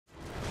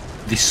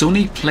The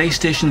Sony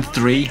PlayStation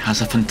 3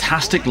 has a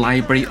fantastic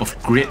library of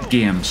great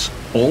games,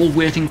 all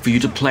waiting for you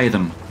to play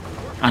them.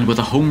 And with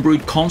a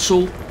homebrewed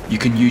console, you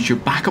can use your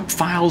backup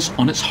files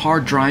on its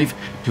hard drive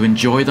to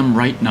enjoy them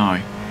right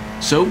now.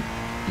 So,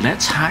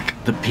 let's hack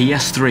the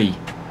PS3.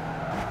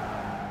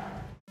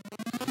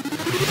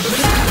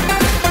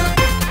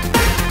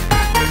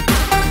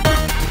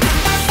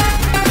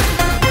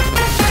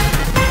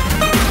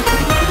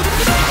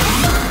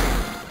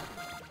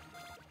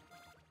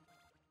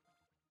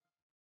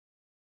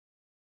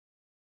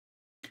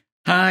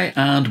 Hi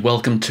and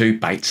welcome to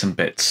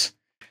BytesNBits.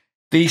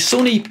 The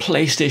Sony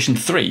PlayStation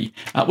 3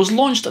 was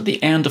launched at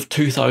the end of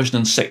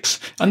 2006,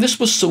 and this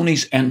was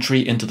Sony's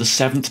entry into the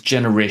 7th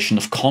generation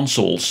of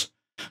consoles.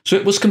 So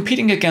it was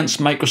competing against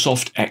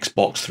Microsoft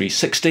Xbox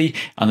 360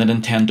 and the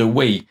Nintendo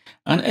Wii,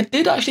 and it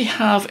did actually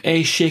have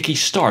a shaky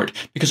start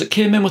because it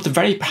came in with a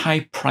very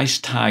high price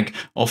tag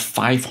of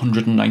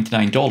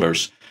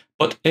 $599.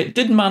 But it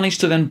did manage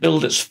to then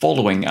build its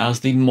following as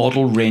the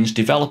model range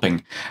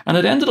developing, and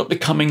it ended up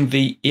becoming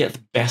the 8th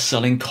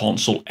best-selling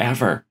console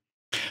ever.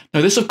 Now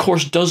this of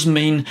course does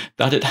mean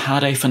that it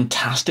had a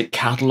fantastic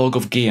catalogue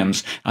of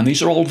games, and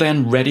these are all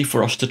then ready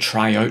for us to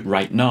try out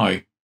right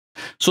now.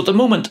 So at the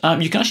moment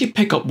you can actually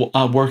pick up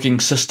a working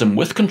system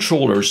with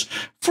controllers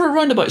for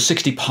around about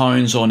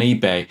 £60 on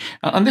eBay,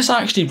 and this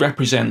actually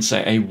represents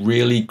a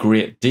really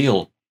great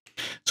deal.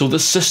 So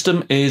this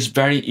system is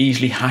very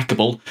easily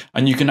hackable,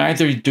 and you can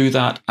either do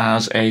that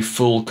as a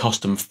full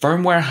custom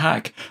firmware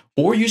hack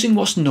or using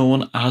what's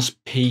known as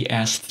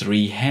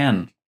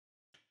PS3HEN.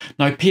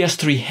 Now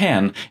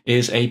PS3HEN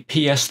is a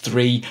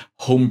PS3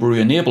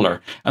 homebrew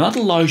enabler, and that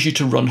allows you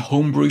to run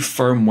homebrew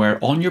firmware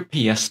on your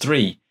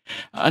PS3.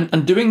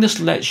 And doing this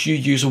lets you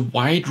use a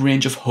wide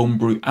range of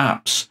homebrew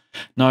apps.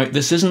 Now,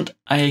 this isn't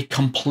a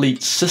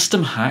complete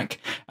system hack,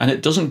 and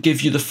it doesn't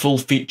give you the full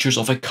features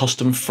of a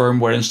custom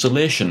firmware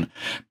installation,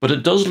 but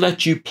it does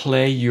let you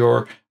play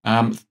your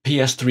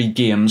PS3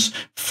 games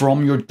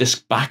from your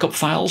disk backup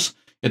files.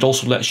 It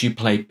also lets you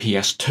play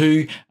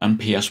PS2 and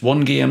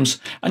PS1 games,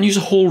 and use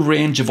a whole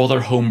range of other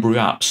homebrew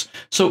apps.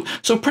 So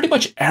pretty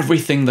much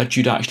everything that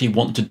you'd actually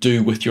want to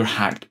do with your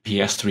hacked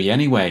PS3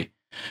 anyway.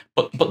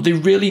 But the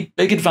really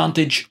big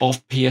advantage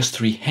of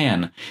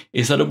PS3HEN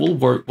is that it will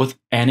work with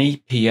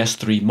any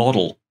PS3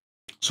 model.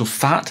 So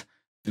Phat,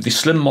 the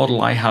slim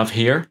model I have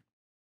here,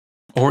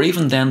 or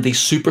even then the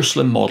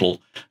Superslim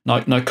model.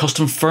 Now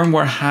custom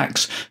firmware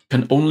hacks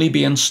can only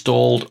be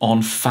installed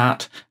on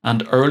Phat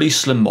and early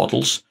slim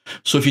models.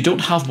 So if you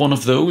don't have one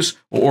of those,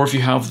 or if you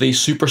have the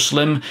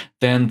Superslim,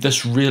 then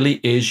this really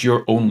is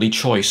your only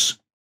choice.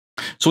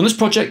 So in this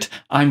project,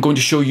 I'm going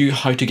to show you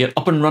how to get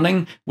up and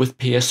running with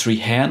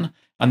PS3HEN,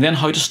 and then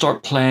how to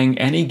start playing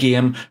any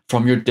game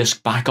from your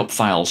disk backup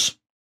files.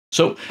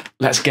 So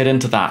let's get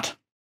into that.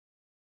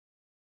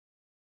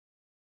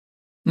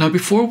 Now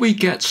before we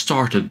get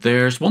started,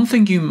 there's one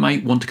thing you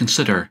might want to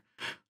consider.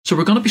 So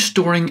we're going to be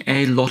storing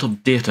a lot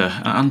of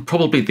data, and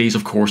probably these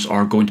of course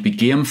are going to be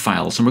game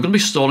files, and we're going to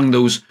be storing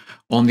those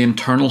on the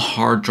internal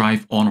hard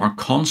drive on our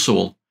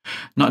console.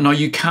 Now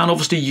you can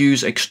obviously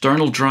use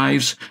external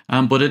drives,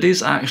 but it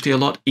is actually a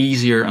lot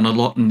easier and a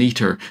lot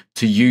neater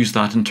to use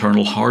that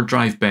internal hard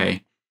drive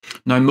bay.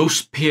 Now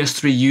most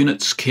PS3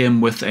 units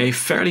came with a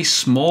fairly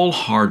small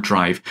hard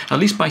drive, at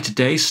least by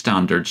today's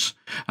standards,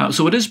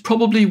 so it is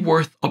probably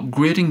worth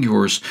upgrading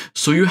yours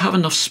so you have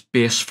enough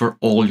space for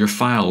all your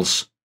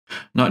files.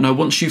 Now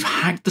once you've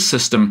hacked the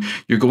system,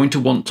 you're going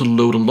to want to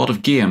load a lot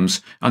of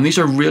games, and these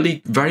are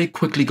really very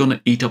quickly going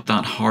to eat up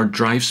that hard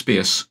drive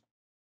space.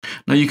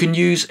 Now you can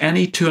use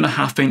any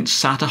 2.5-inch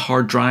SATA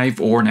hard drive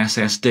or an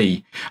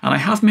SSD, and I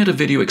have made a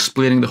video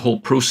explaining the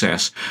whole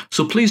process,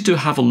 so please do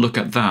have a look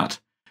at that.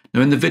 Now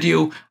in the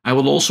video, I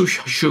will also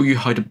show you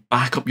how to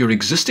back up your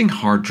existing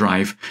hard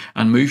drive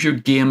and move your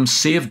game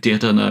save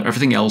data and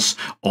everything else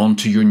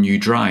onto your new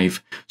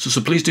drive.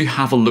 So please do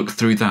have a look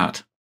through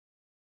that.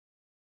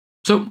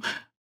 So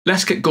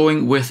let's get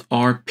going with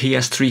our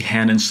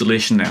PS3HEN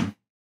installation then.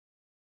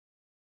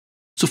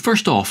 So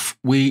first off,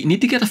 we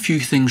need to get a few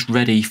things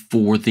ready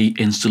for the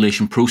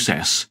installation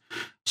process.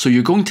 So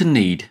you're going to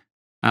need,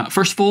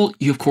 first of all,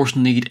 you of course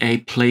need a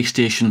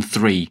PlayStation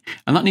 3,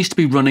 and that needs to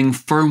be running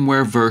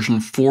firmware version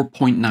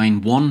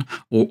 4.91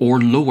 or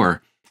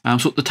lower.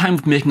 So at the time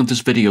of making of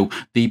this video,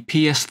 the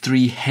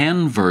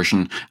PS3HEN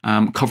version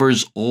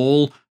covers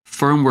all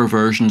firmware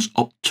versions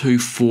up to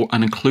 4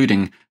 and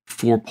including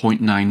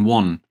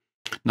 4.91.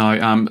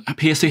 Now,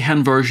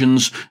 PS3HEN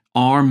versions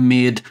are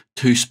made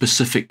to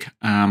specific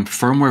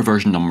firmware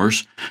version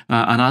numbers,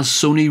 and as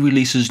Sony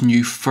releases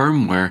new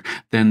firmware,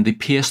 then the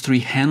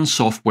PS3HEN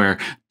software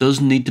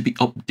does need to be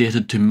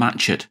updated to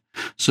match it.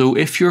 So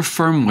if your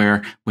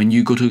firmware, when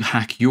you go to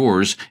hack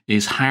yours,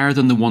 is higher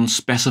than the one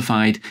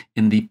specified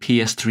in the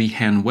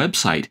PS3HEN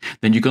website,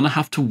 then you're going to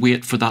have to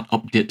wait for that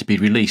update to be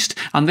released,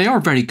 and they are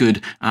very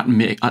good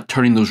at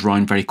turning those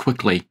around very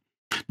quickly.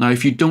 Now,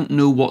 if you don't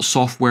know what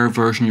software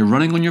version you're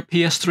running on your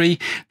PS3,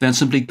 then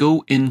simply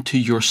go into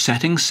your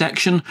settings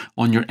section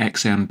on your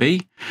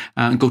XMB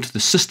and go to the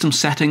system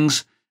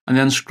settings, and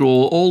then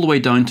scroll all the way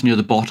down to near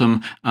the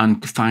bottom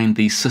and find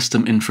the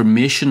system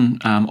information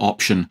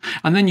option,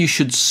 and then you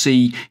should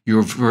see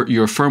your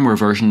firmware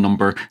version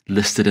number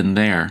listed in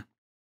there.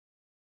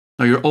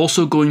 Now you're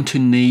also going to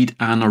need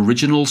an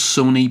original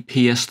Sony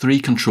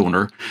PS3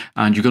 controller,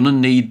 and you're going to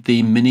need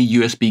the mini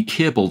USB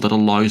cable that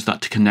allows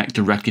that to connect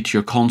directly to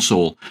your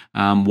console.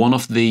 One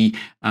of the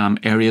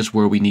areas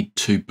where we need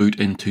to boot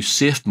into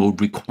safe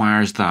mode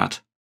requires that.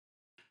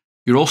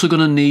 You're also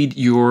going to need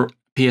your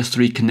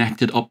PS3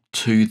 connected up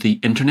to the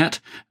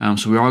internet,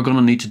 so we are going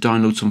to need to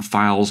download some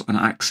files and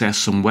access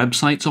some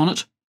websites on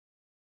it.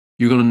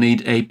 You're going to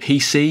need a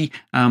PC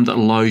that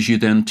allows you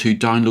then to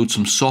download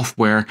some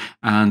software,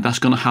 and that's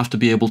going to have to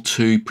be able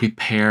to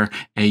prepare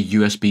a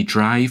USB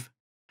drive.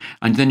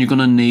 And then you're going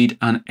to need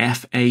an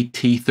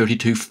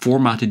FAT32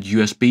 formatted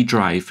USB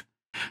drive.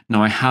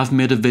 Now I have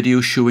made a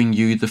video showing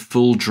you the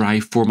full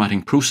drive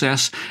formatting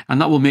process,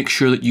 and that will make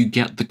sure that you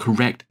get the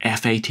correct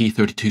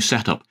FAT32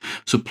 setup.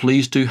 So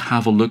please do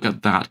have a look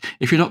at that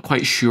if you're not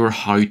quite sure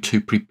how to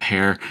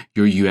prepare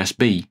your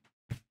USB.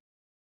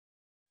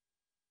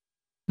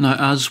 Now,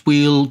 as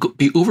we'll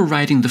be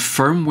overriding the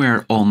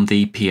firmware on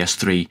the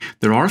PS3,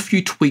 there are a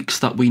few tweaks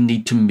that we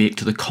need to make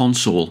to the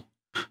console.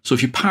 So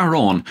if you power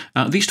on,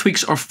 these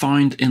tweaks are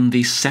found in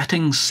the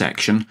Settings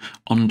section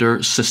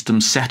under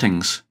System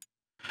Settings.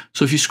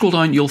 So if you scroll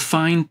down, you'll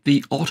find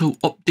the auto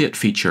update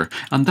feature,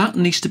 and that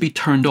needs to be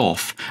turned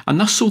off. And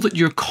that's so that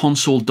your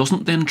console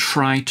doesn't then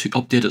try to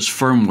update its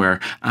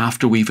firmware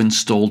after we've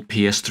installed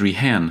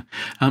PS3HEN.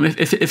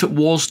 If it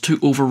was to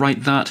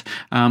overwrite that,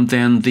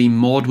 then the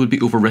mod would be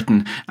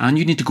overwritten, and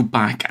you need to go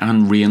back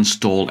and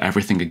reinstall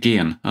everything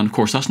again. And of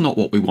course, that's not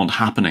what we want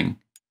happening.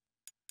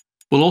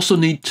 We'll also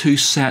need to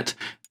set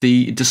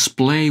the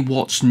display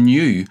what's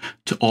new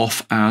to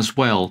off as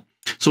well.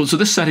 So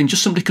this setting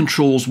just simply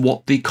controls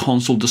what the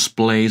console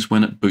displays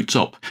when it boots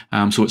up.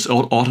 So it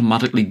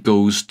automatically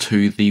goes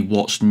to the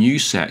What's New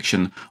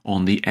section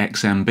on the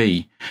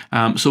XMB.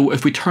 So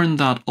if we turn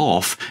that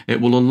off,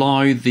 it will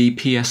allow the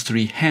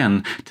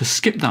PS3HEN to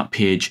skip that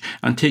page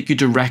and take you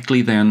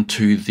directly then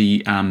to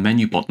the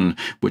menu button,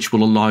 which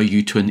will allow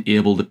you to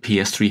enable the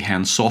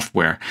PS3HEN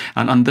software.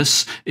 And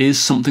this is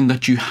something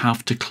that you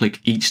have to click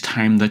each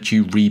time that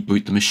you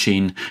reboot the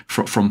machine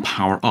from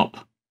power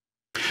up.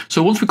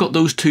 So once we've got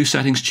those two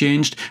settings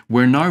changed,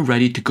 we're now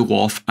ready to go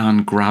off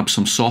and grab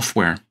some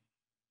software.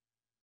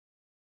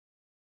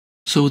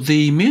 So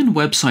the main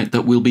website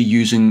that we'll be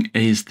using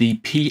is the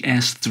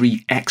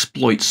PS3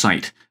 exploit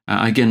site.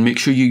 Again, make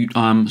sure you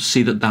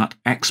see that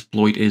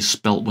exploit is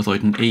spelt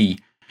without an E.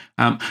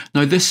 Now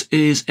this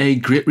is a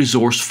great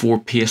resource for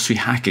PS3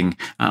 hacking,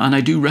 and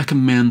I do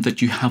recommend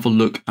that you have a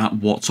look at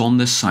what's on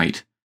this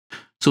site.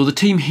 So the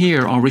team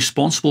here are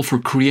responsible for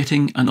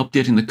creating and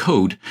updating the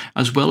code,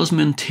 as well as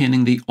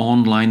maintaining the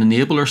online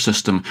enabler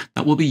system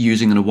that we'll be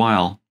using in a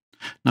while.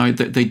 Now,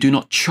 they do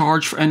not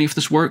charge for any of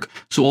this work,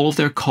 so all of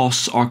their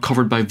costs are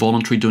covered by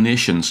voluntary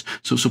donations.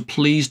 So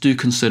please do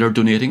consider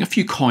donating a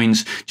few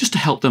coins just to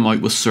help them out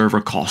with server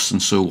costs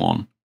and so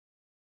on.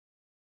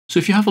 So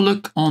if you have a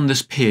look on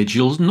this page,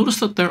 you'll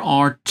notice that there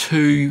are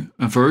two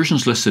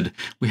versions listed.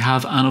 We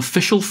have an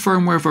official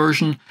firmware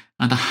version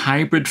and a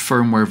hybrid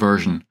firmware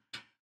version.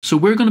 So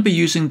we're going to be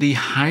using the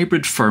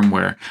hybrid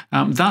firmware.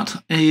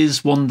 That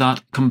is one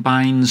that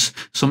combines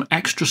some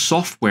extra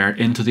software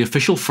into the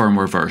official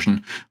firmware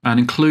version and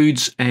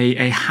includes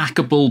a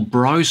hackable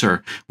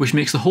browser, which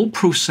makes the whole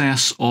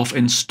process of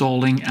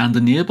installing and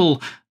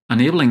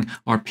enabling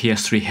our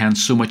PS3HEN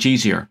so much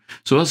easier.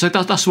 So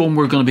that's the one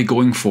we're going to be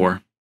going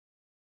for.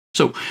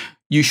 So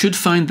you should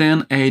find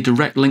then a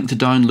direct link to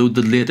download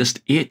the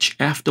latest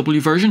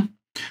HFW version.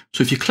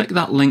 So if you click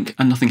that link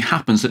and nothing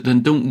happens,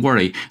 then don't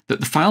worry, that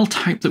the file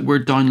type that we're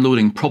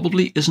downloading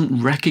probably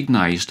isn't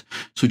recognized.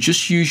 So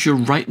just use your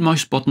right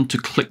mouse button to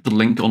click the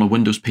link on a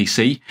Windows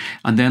PC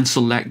and then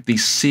select the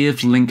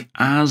Save Link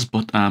As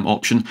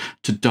option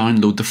to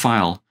download the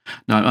file.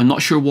 Now, I'm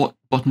not sure what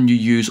button you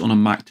use on a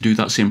Mac to do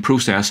that same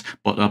process,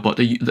 but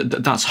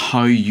that's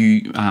how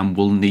you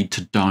will need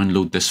to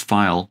download this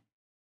file.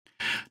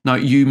 Now,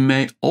 you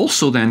may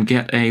also then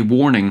get a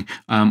warning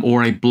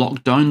or a block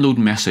download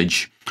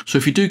message. So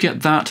if you do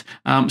get that,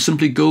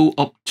 simply go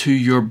up to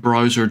your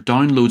browser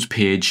downloads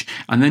page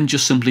and then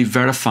just simply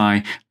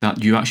verify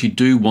that you actually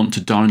do want to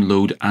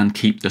download and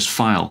keep this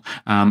file.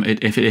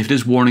 If it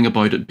is warning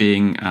about it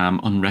being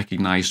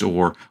unrecognized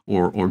or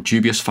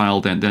dubious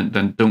file, then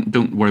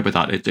don't worry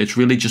about that. It's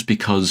really just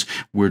because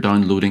we're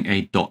downloading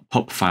a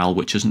 .pup file,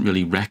 which isn't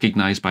really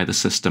recognized by the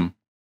system.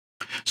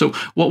 So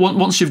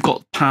once you've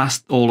got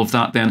past all of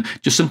that, then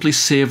just simply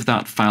save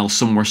that file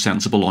somewhere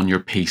sensible on your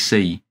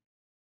PC.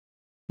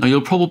 Now,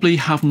 you'll probably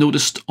have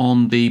noticed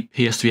on the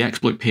PS3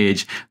 exploit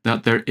page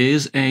that there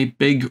is a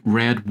big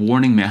red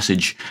warning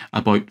message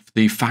about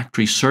the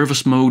factory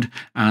service mode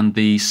and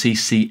the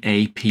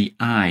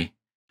CCAPI.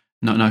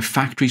 Now,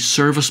 factory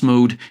service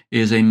mode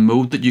is a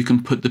mode that you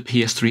can put the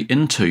PS3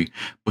 into,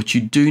 but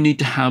you do need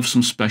to have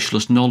some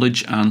specialist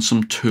knowledge and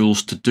some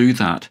tools to do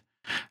that.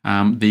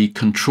 The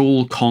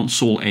Control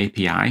Console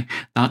API,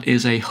 that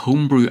is a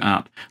homebrew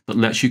app that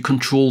lets you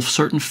control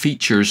certain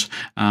features,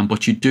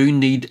 but you do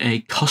need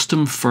a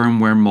custom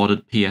firmware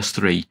modded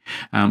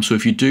PS3. So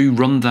if you do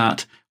run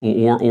that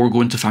or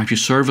go into factory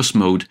service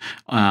mode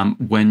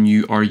when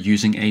you are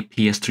using a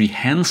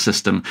PS3HEN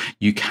system,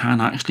 you can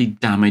actually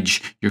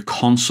damage your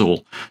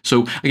console.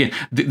 So again,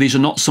 these are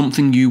not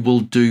something you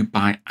will do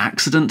by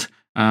accident.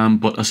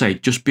 But as I say,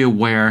 just be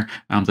aware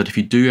that if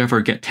you do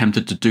ever get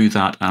tempted to do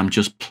that,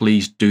 just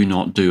please do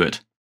not do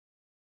it.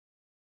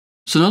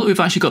 So now that we've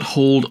actually got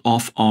hold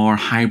of our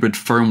hybrid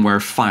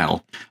firmware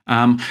file,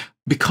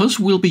 because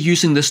we'll be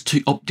using this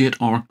to update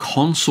our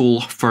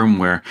console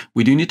firmware,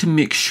 we do need to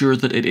make sure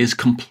that it is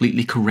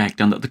completely correct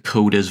and that the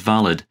code is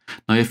valid.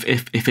 Now,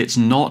 if it's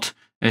not,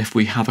 if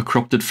we have a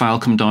corrupted file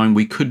come down,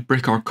 we could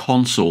brick our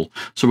console.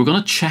 So we're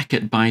going to check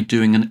it by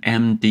doing an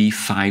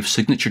MD5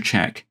 signature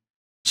check.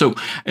 So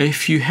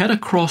if you head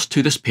across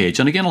to this page,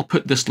 and again, I'll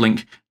put this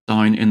link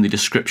down in the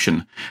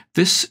description.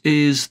 This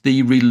is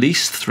the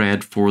release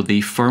thread for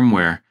the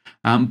firmware.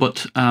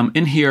 But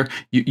in here,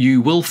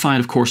 you will find,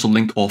 of course, a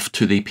link off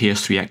to the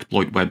PS3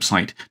 exploit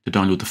website to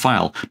download the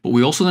file. But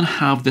we also then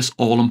have this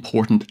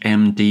all-important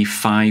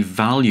MD5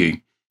 value.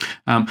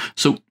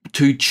 So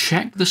to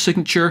check the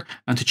signature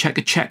and to check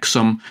a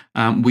checksum,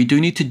 we do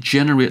need to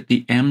generate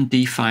the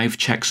MD5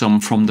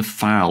 checksum from the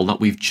file that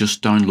we've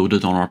just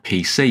downloaded on our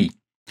PC.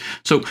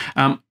 So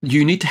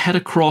you need to head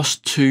across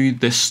to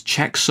this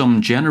checksum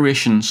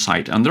generation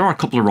site, and there are a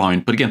couple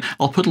around, but again,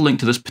 I'll put a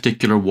link to this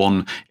particular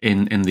one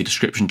in the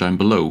description down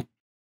below.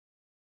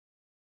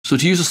 So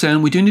to use this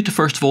then, we do need to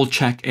first of all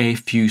check a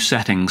few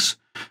settings.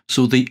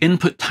 So the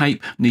input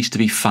type needs to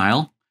be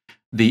file,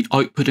 the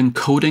output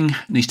encoding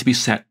needs to be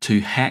set to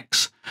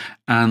hex,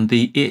 and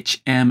the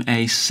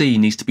HMAC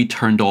needs to be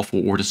turned off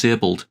or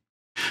disabled.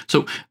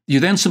 So you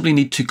then simply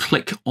need to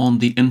click on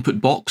the input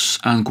box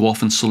and go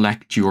off and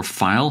select your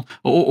file,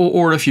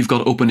 or if you've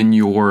got it open in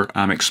your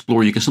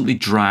Explorer, you can simply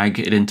drag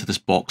it into this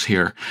box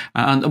here.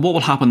 And what will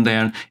happen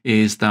then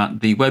is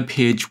that the web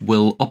page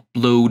will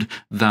upload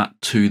that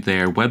to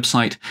their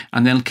website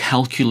and then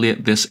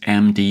calculate this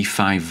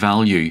MD5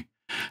 value.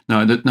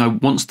 Now,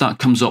 once that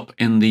comes up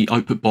in the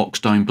output box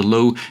down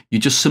below, you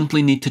just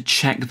simply need to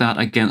check that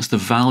against the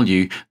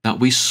value that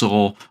we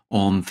saw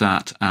on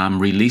that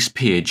release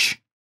page.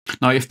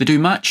 Now, if they do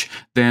match,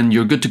 then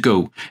you're good to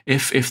go.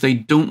 If they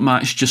don't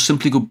match, just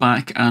simply go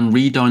back and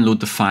re-download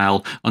the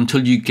file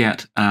until you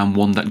get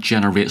one that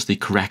generates the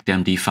correct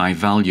MD5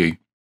 value.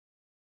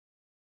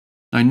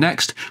 Now,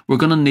 next, we're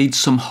going to need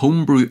some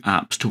homebrew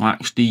apps to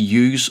actually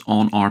use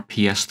on our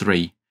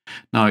PS3.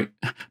 Now,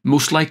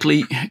 most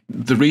likely,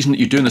 the reason that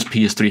you're doing this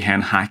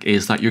PS3HEN hack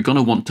is that you're going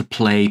to want to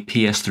play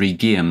PS3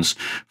 games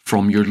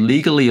from your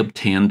legally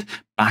obtained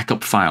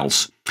backup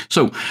files.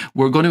 So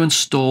we're going to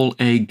install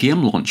a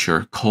game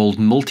launcher called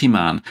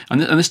Multiman,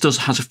 and this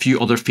has a few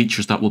other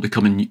features that will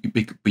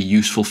be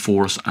useful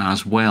for us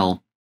as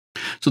well.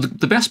 So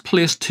the best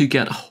place to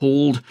get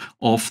hold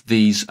of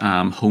these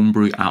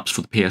homebrew apps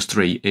for the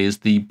PS3 is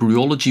the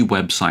Brewology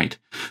website.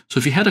 So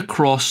if you head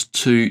across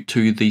to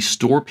the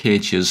store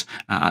pages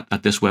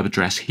at this web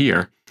address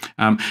here,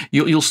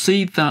 you'll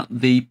see that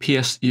the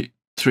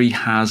PS3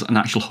 has an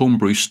actual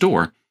homebrew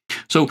store.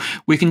 So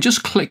we can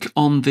just click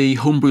on the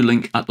homebrew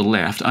link at the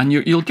left, and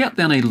you'll get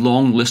then a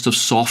long list of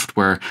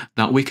software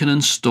that we can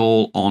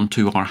install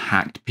onto our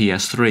hacked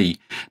PS3.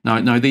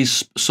 Now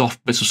these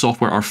bits of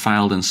software are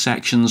filed in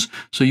sections,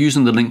 so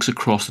using the links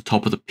across the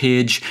top of the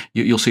page,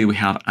 you'll see we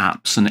have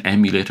apps and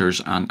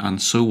emulators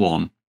and so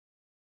on.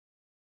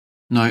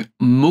 Now,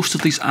 most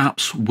of these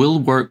apps will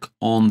work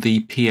on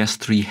the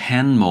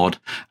PS3HEN mod,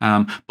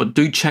 but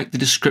do check the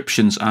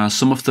descriptions as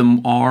some of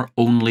them are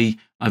only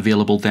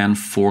available then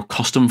for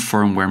custom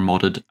firmware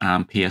modded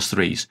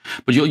PS3s.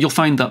 But you'll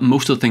find that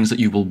most of the things that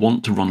you will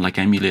want to run, like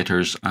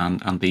emulators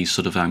and these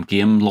sort of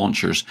game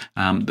launchers,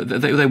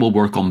 they will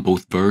work on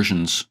both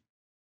versions.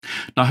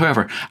 Now,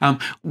 however,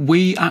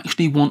 we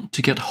actually want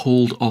to get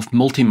hold of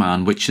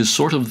Multiman, which is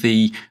sort of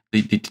the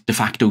de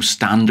facto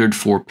standard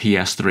for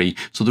PS3.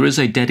 So there is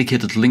a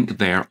dedicated link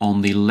there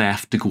on the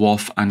left to go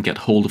off and get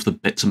hold of the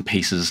bits and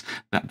pieces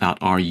that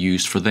are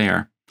used for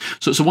there.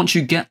 So once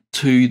you get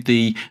to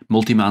the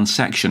Multiman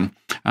section,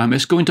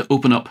 it's going to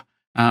open up,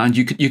 and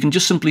you can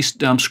just simply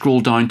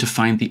scroll down to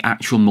find the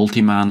actual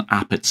Multiman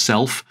app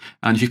itself.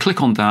 And if you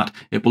click on that,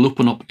 it will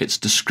open up its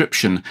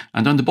description.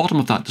 And down the bottom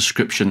of that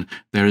description,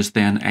 there is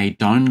then a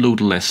download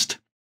list.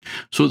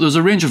 So there's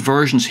a range of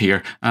versions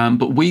here,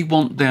 but we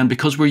want then,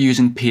 because we're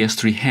using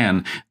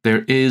PS3HEN,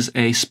 there is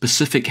a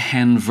specific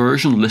HEN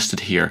version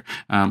listed here.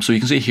 So you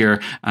can see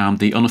here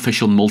the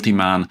unofficial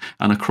Multiman,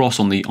 and across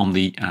on the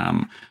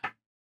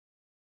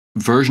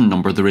version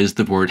number there is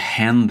the word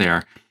HEN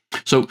there.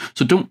 So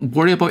don't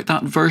worry about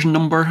that version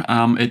number.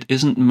 It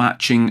isn't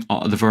matching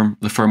the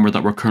firmware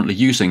that we're currently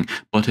using,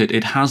 but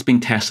it has been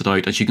tested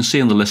out. As you can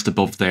see on the list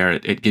above there,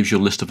 it gives you a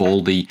list of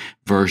all the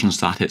versions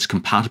that it's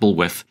compatible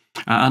with.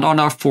 And on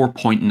our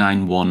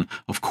 4.91,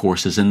 of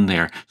course, is in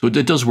there. So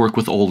it does work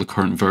with all the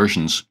current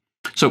versions.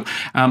 So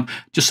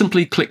just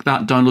simply click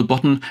that download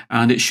button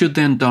and it should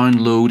then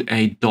download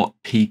a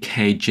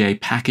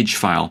 .pkg package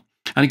file.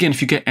 And again,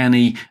 if you get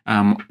any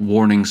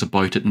warnings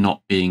about it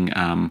not being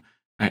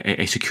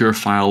a secure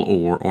file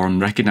or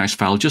unrecognized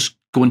file, just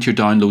go into your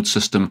download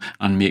system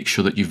and make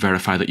sure that you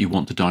verify that you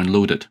want to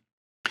download it.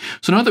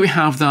 So now that we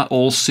have that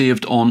all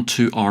saved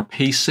onto our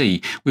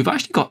PC, we've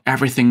actually got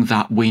everything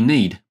that we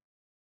need.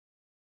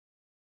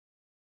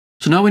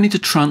 So now we need to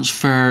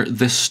transfer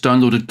this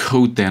downloaded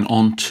code then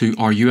onto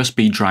our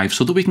USB drive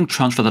so that we can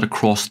transfer that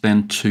across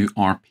then to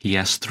our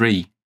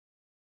PS3.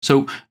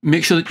 So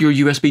make sure that your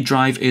USB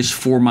drive is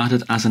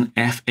formatted as an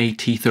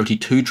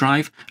FAT32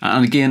 drive.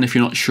 And again, if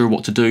you're not sure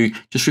what to do,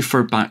 just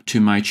refer back to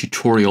my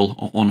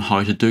tutorial on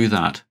how to do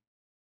that.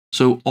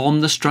 So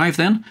on this drive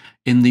then,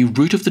 in the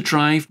root of the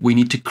drive, we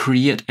need to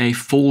create a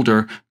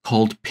folder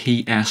called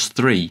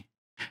PS3.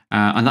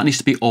 And that needs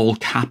to be all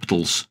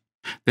capitals.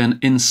 Then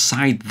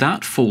inside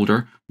that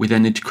folder, we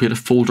then need to create a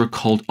folder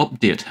called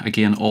update,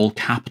 again, all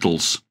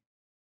capitals.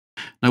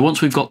 Now,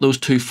 once we've got those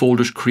two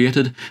folders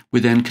created, we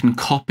then can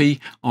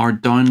copy our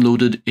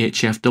downloaded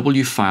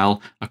HFW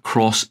file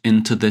across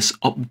into this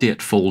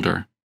update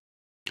folder.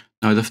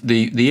 Now,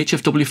 the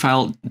HFW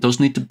file does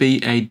need to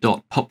be a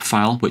 .pup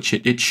file, which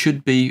it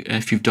should be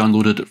if you've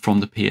downloaded it from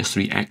the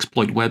PS3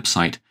 exploit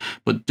website.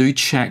 But do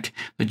check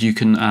that you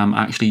can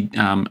actually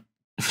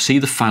see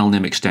the file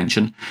name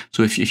extension.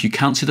 So if you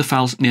can't see the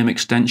file name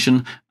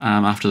extension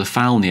after the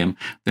file name,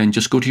 then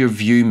just go to your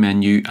View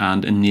menu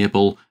and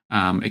enable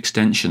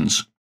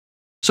extensions.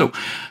 So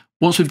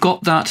once we've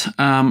got that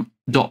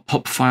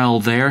 .pup file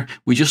there,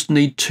 we just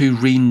need to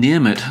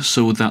rename it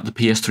so that the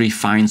PS3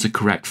 finds the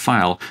correct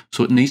file.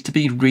 So it needs to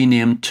be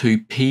renamed to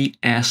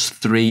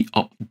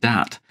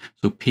PS3updat.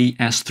 So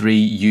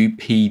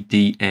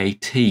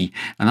PS3updat,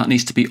 and that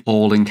needs to be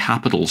all in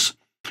capitals.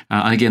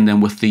 And again,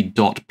 then with the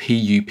 .pup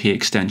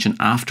extension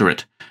after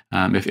it.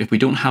 If we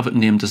don't have it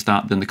named as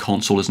that, then the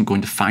console isn't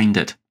going to find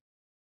it.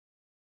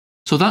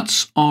 So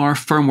that's our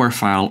firmware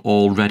file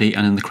all ready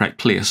and in the correct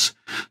place.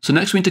 So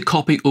next we need to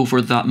copy over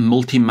that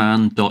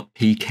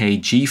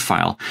multiman.pkg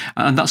file,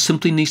 and that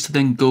simply needs to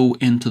then go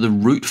into the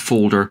root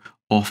folder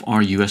of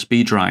our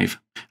USB drive.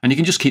 And you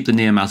can just keep the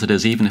name as it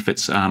is, even if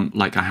it's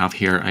like I have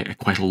here,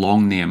 quite a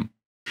long name.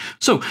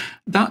 So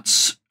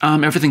that's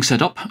everything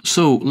set up.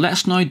 So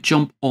let's now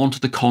jump onto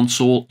the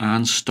console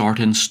and start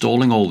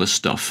installing all this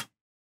stuff.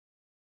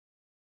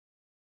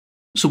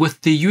 So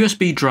with the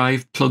USB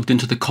drive plugged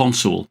into the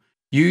console,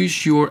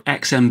 use your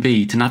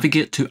XMB to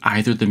navigate to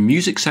either the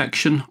music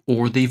section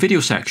or the video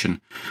section.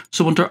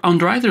 So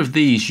under either of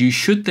these, you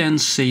should then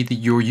see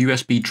your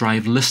USB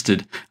drive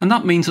listed, and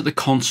that means that the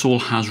console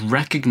has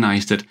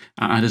recognized it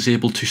and is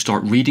able to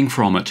start reading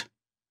from it.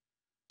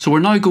 So we're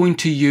now going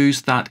to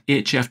use that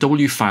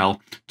HFW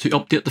file to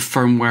update the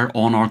firmware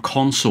on our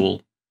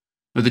console.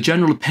 Now, the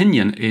general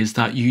opinion is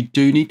that you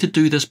do need to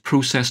do this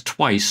process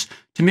twice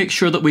to make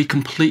sure that we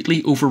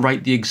completely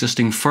overwrite the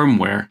existing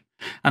firmware.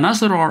 And as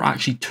there are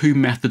actually two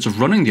methods of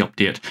running the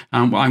update,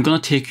 I'm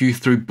going to take you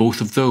through both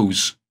of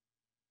those.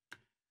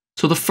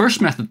 So the first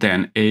method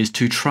then is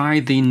to try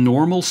the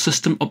normal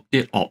system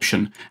update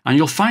option, and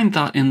you'll find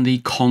that in the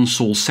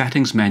console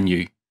settings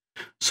menu.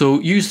 So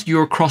use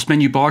your cross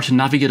menu bar to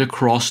navigate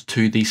across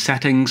to the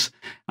settings,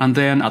 and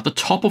then at the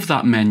top of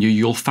that menu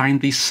you'll find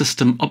the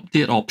system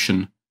update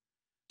option.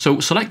 So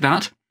select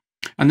that,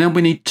 and then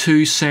we need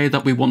to say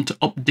that we want to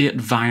update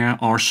via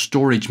our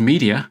storage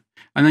media,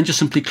 and then just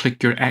simply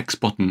click your X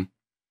button.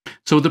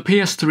 So the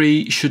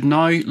PS3 should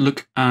now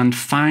look and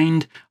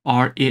find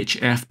our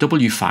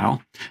HFW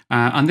file,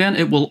 and then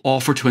it will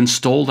offer to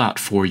install that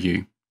for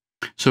you.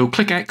 So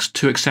click X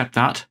to accept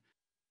that,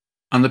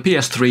 and the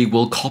PS3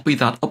 will copy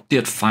that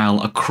update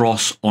file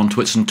across onto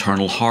its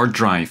internal hard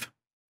drive.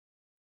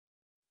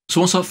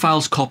 So once that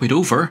file's copied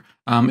over,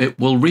 it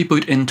will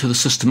reboot into the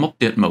system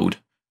update mode,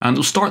 and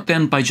it'll start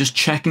then by just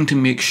checking to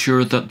make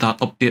sure that that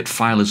update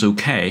file is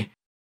okay,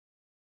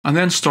 and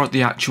then start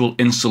the actual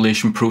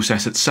installation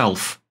process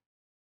itself.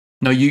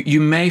 Now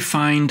you may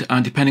find,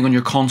 depending on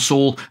your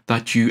console,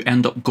 that you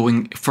end up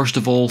going first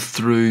of all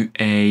through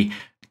a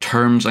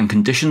terms and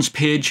conditions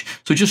page.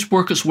 So just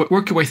work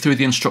your way through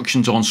the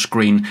instructions on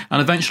screen,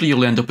 and eventually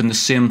you'll end up in the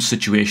same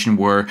situation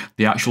where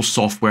the actual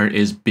software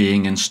is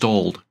being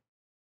installed.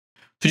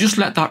 So just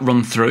let that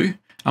run through,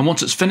 and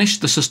once it's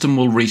finished, the system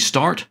will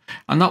restart,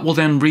 and that will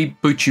then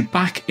reboot you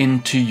back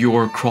into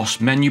your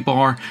cross menu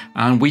bar,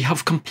 and we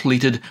have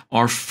completed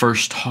our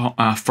first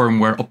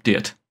firmware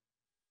update.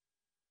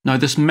 Now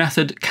this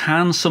method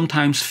can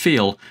sometimes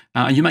fail,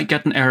 and you might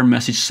get an error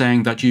message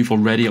saying that you've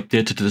already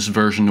updated to this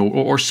version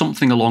or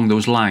something along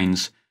those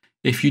lines.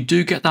 If you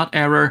do get that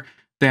error,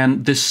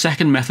 then this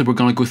second method we're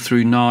going to go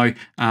through now,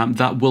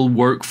 that will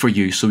work for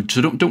you. So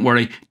don't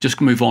worry,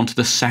 just move on to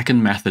the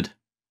second method.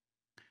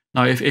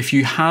 Now if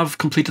you have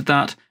completed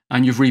that,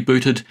 and you've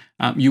rebooted,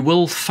 you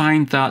will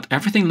find that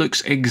everything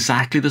looks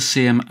exactly the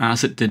same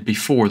as it did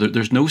before.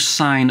 There's no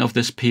sign of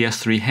this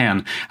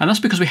PS3HEN, and that's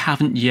because we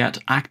haven't yet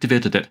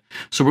activated it.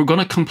 So we're going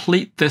to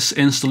complete this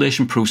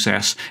installation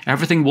process.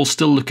 Everything will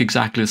still look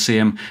exactly the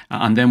same,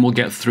 and then we'll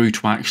get through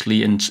to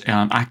actually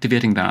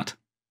activating that.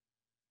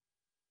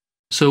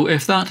 So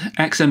if that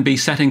XMB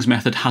settings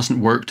method hasn't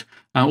worked,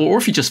 or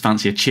if you just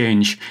fancy a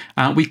change,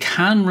 we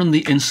can run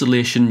the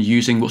installation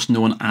using what's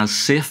known as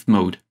safe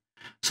mode.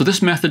 So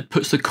this method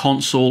puts the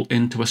console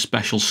into a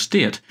special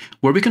state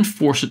where we can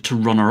force it to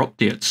run our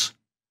updates.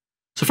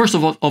 So first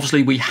of all,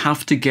 obviously we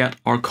have to get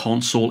our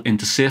console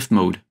into safe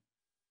mode.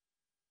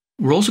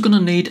 We're also going to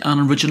need an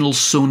original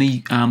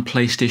Sony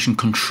PlayStation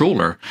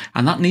controller,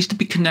 and that needs to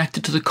be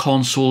connected to the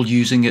console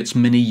using its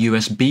mini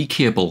USB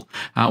cable.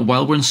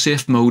 While we're in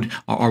safe mode,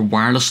 our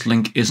wireless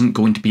link isn't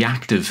going to be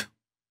active.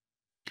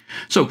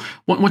 So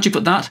once you've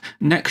got that,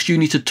 next you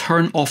need to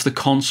turn off the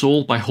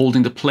console by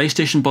holding the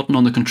PlayStation button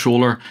on the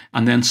controller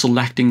and then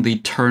selecting the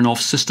turn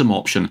off system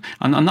option,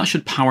 and that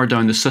should power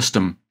down the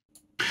system.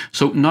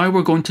 So now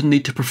we're going to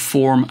need to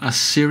perform a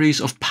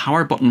series of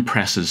power button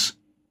presses.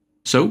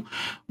 So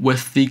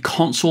with the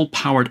console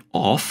powered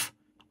off,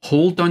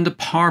 hold down the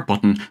power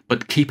button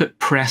but keep it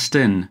pressed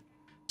in.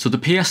 So the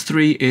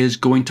PS3 is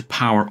going to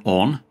power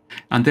on,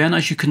 and then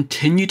as you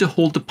continue to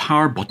hold the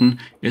power button,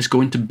 it's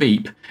going to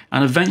beep,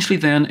 and eventually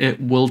then it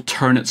will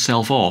turn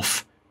itself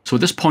off. So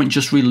at this point,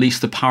 just release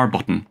the power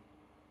button.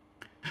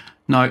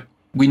 Now,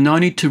 we now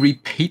need to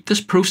repeat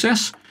this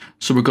process,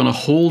 so we're going to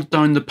hold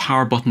down the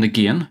power button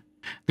again.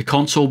 The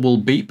console will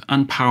beep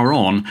and power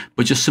on,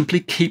 but just simply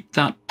keep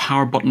that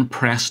power button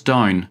pressed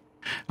down.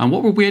 And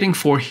what we're waiting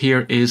for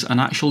here is an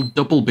actual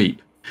double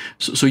beep.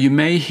 So you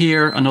may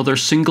hear another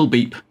single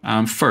beep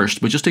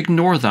first, but just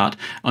ignore that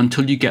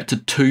until you get to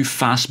 2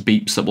 fast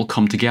beeps that will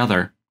come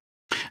together.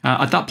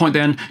 At that point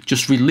then,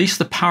 just release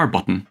the power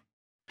button.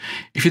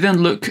 If you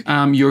then look,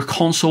 your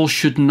console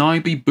should now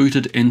be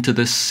booted into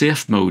this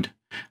safe mode.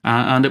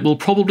 And it will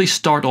probably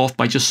start off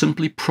by just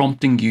simply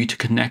prompting you to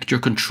connect your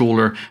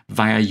controller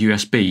via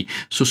USB.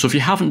 So if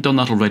you haven't done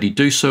that already,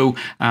 do so,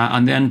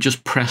 and then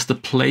just press the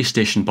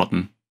PlayStation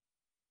button.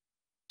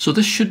 So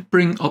this should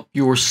bring up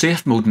your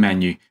safe mode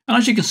menu, and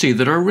as you can see,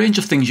 there are a range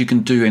of things you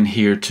can do in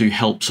here to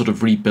help sort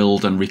of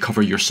rebuild and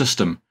recover your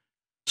system.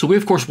 So we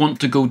of course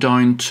want to go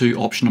down to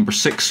option number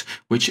 6,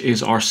 which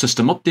is our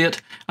system update,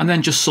 and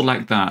then just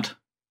select that.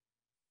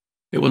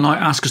 It will now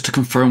ask us to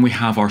confirm we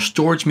have our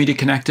storage media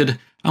connected,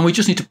 and we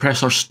just need to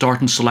press our start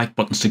and select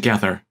buttons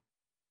together.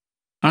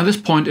 And at this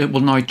point, it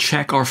will now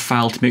check our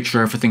file to make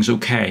sure everything's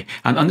okay,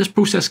 and this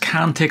process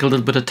can take a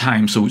little bit of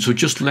time, so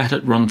just let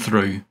it run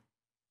through.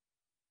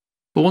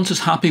 But once it's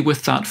happy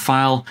with that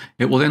file,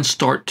 it will then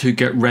start to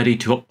get ready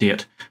to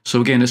update.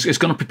 So again, it's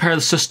going to prepare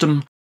the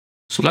system,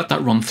 so let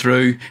that run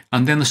through,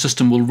 and then the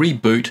system will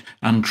reboot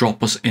and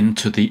drop us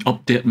into the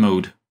update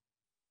mode.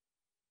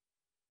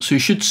 So you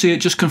should see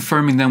it just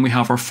confirming then we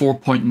have our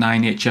 4.9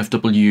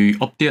 HFW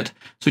update.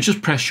 So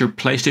just press your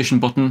PlayStation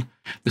button.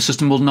 The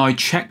system will now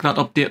check that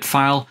update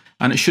file,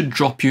 and it should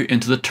drop you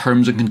into the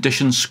terms and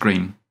conditions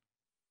screen.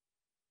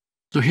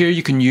 So here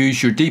you can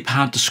use your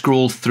D-pad to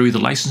scroll through the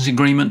licensing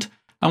agreement.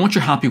 And once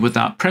you're happy with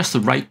that, press the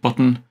right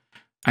button,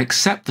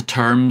 accept the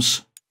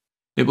terms.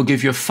 It will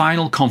give you a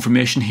final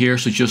confirmation here,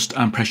 so just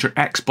press your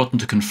X button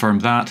to confirm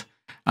that,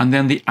 and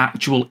then the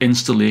actual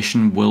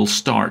installation will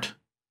start.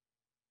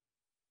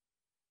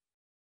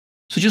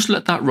 So just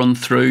let that run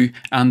through,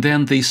 and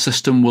then the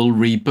system will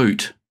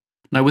reboot.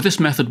 Now with this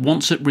method,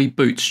 once it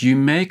reboots, you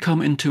may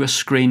come into a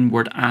screen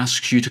where it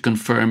asks you to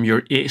confirm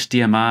your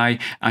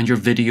HDMI and your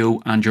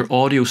video and your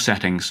audio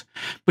settings.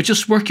 But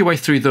just work your way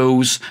through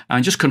those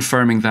and just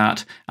confirming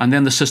that, and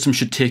then the system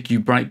should take you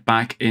right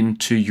back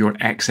into your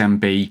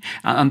XMB,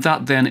 and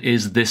that then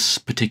is this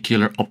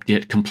particular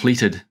update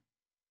completed.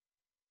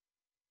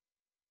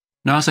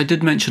 Now, as I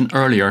did mention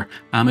earlier,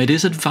 it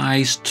is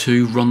advised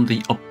to run the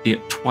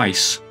update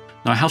twice.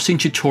 Now I have seen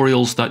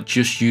tutorials that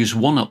just use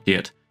one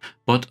update,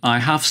 but I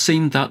have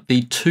seen that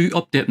the 2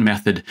 update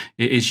method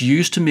is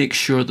used to make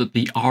sure that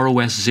the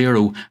ROS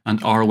 0 and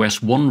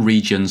ROS 1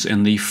 regions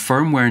in the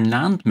firmware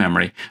NAND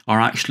memory are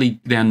actually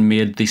then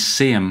made the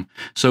same.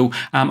 So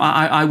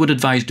I would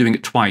advise doing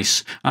it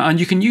twice, and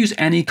you can use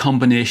any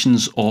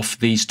combinations of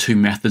these 2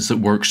 methods that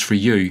works for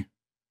you.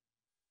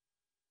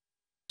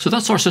 So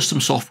that's our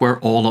system software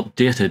all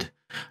updated.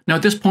 Now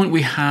at this point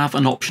we have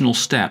an optional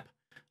step.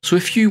 So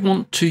if you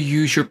want to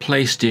use your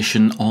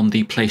PlayStation on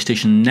the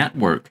PlayStation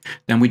Network,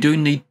 then we do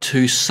need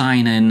to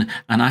sign in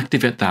and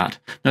activate that.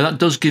 Now that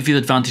does give you the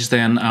advantage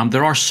then,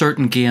 there are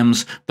certain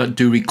games that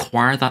do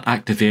require that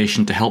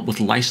activation to help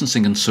with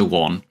licensing and so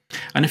on.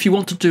 And if you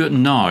want to do it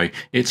now,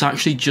 it's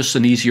actually just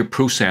an easier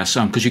process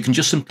because you can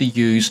just simply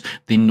use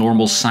the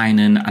normal sign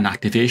in and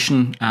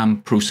activation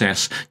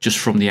process just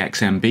from the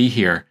XMB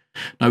here.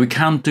 Now we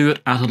can do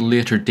it at a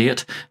later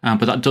date,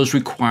 but that does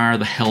require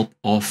the help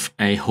of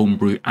a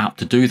homebrew app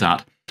to do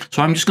that.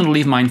 So I'm just going to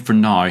leave mine for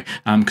now,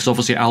 because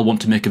obviously I'll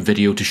want to make a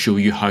video to show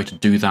you how to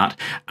do that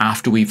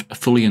after we've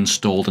fully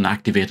installed and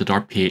activated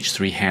our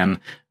PS3HEN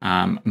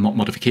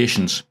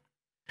modifications.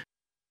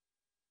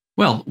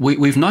 Well,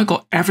 we've now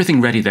got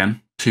everything ready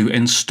then to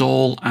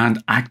install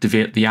and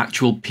activate the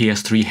actual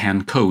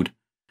PS3HEN code.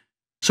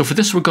 So for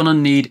this we're going to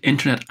need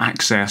internet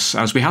access,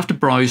 as we have to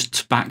browse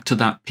back to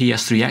that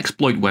PS3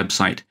 exploit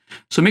website.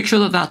 So make sure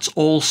that that's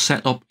all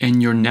set up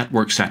in your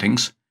network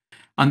settings,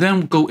 and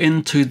then go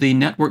into the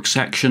network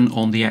section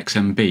on the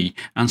XMB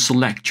and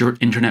select your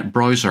internet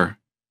browser.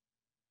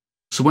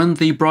 So when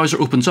the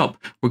browser opens up,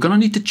 we're going to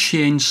need to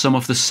change some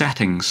of the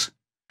settings.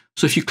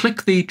 So if you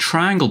click the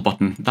triangle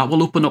button, that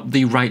will open up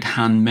the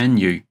right-hand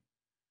menu.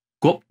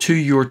 Go up to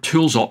your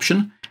Tools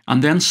option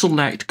and then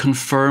select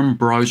Confirm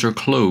Browser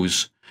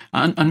Close,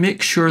 and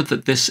make sure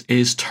that this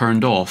is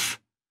turned off.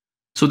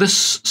 So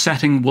this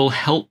setting will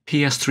help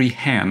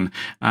PS3HEN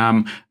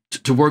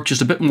to work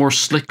just a bit more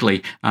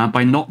slickly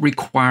by not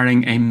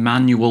requiring a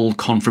manual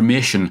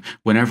confirmation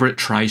whenever it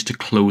tries to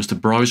close the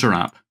browser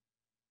app.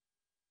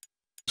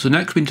 So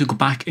next we need to go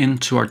back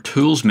into our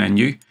Tools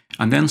menu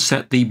and then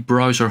set the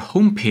browser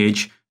home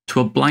page to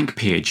a blank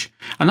page,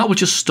 and that will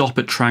just stop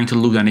it trying to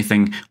load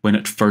anything when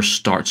it first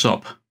starts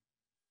up.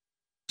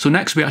 So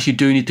next we actually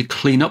do need to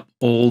clean up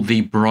all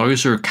the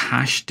browser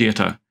cache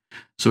data.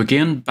 So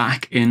again,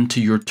 back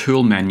into your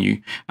tool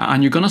menu,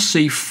 and you're going to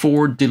see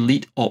 4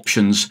 delete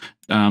options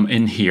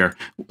in here.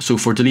 So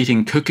for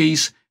deleting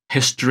cookies,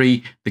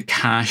 history, the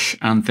cache,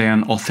 and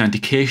then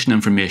authentication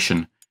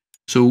information.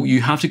 So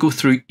you have to go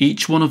through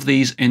each one of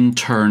these in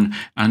turn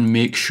and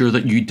make sure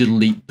that you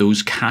delete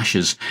those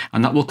caches,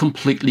 and that will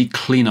completely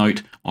clean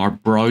out our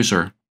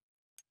browser.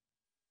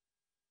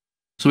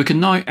 So we can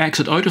now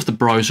exit out of the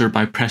browser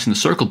by pressing the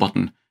circle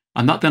button,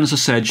 and that then, as I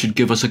said, should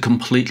give us a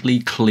completely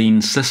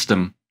clean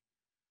system.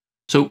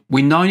 So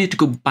we now need to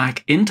go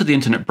back into the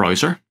internet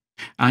browser,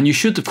 and you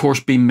should of course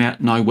be met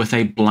now with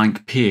a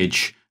blank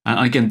page. And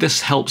again,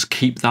 this helps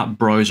keep that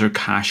browser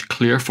cache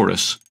clear for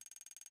us.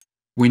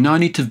 We now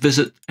need to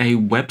visit a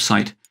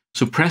website,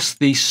 so press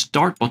the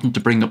Start button to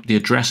bring up the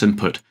address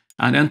input,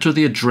 and enter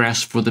the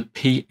address for the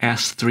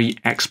PS3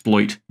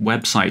 exploit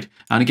website.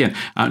 And again,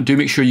 do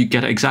make sure you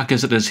get it exactly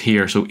as it is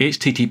here. So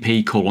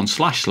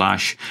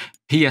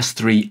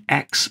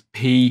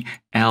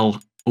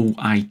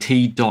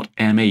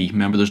http://ps3exploit.me.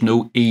 Remember, there's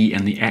no E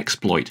in the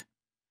exploit.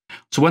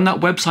 So when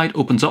that website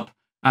opens up,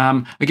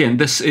 again,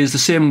 this is the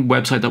same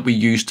website that we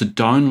used to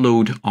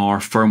download our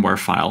firmware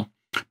file,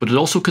 but it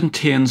also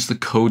contains the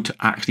code to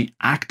actually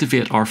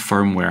activate our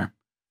firmware.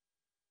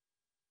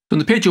 When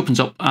the page opens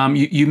up,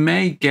 you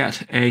may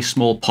get a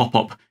small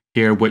pop-up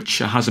here which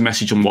has a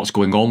message on what's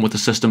going on with the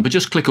system, but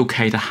just click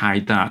OK to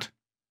hide that.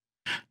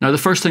 Now the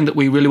first thing that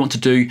we really want to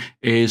do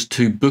is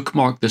to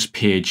bookmark this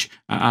page,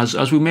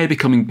 as we may be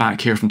coming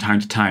back here from time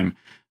to time.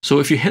 So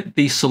if you hit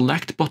the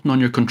Select button on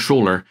your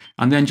controller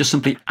and then just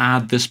simply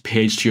add this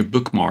page to your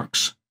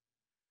bookmarks.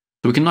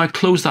 So we can now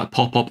close that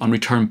pop-up and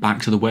return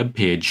back to the web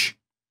page.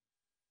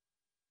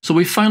 So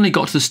we finally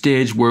got to the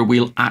stage where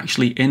we'll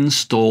actually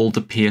install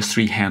the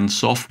PS3HEN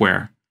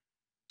software.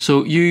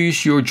 So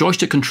use your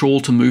joystick control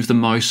to move the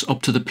mouse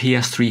up to the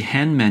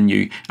PS3HEN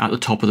menu at the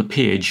top of the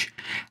page,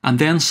 and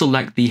then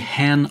select the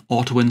HEN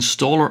Auto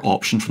Installer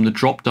option from the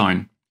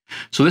drop-down.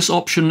 So this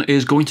option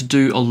is going to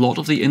do a lot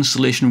of the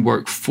installation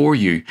work for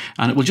you,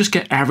 and it will just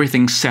get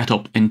everything set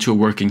up into a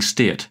working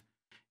state.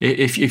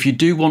 If you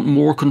do want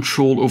more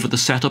control over the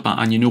setup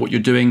and you know what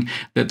you're doing,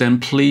 then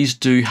please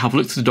do have a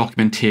look through the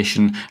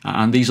documentation,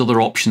 and these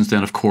other options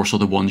then of course are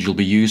the ones you'll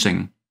be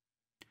using.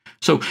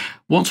 So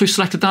once we've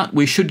selected that,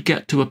 we should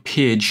get to a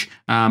page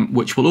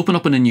which will open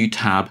up in a new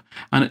tab,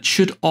 and it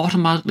should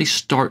automatically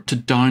start to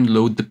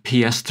download the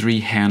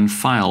PS3HEN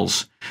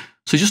files.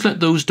 So just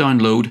let those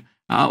download,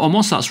 and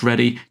once that's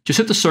ready, just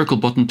hit the circle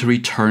button to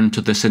return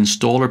to this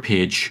installer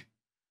page.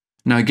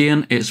 Now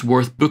again, it's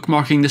worth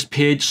bookmarking this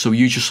page, so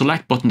use your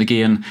Select button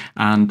again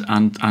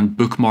and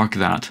bookmark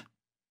that.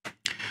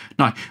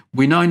 Now,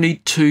 we now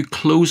need to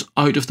close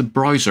out of the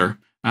browser,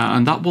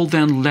 and that will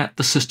then let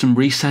the system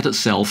reset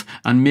itself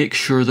and make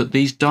sure that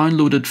these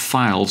downloaded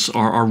files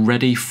are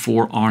ready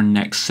for our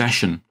next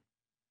session.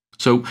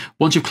 So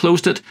once you've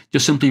closed it,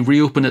 just simply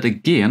reopen it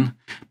again,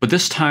 but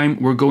this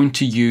time we're going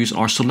to use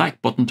our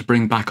Select button to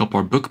bring back up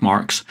our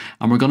bookmarks,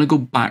 and we're going to go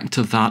back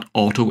to that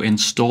auto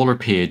installer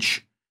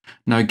page.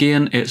 Now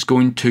again, it's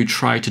going to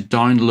try to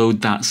download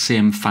that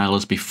same file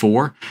as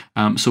before.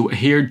 So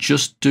here,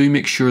 just do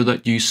make sure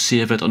that you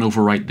save it and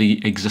overwrite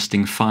the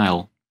existing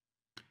file.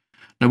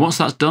 Now once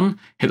that's done,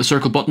 hit the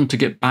circle button to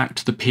get back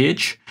to the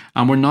page,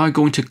 and we're now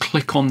going to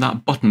click on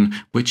that button,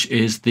 which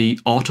is the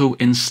Auto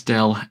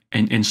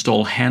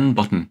Install HEN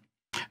button.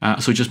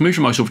 So just move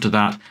your mouse over to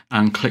that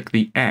and click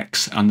the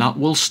X, and that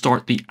will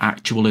start the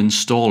actual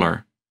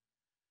installer.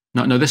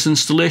 Now this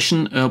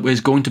installation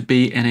is going to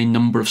be in a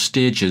number of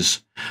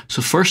stages.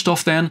 So first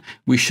off then,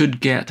 we should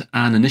get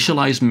an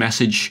initialize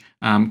message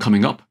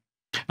coming up,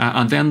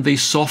 and then the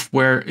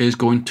software is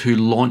going to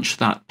launch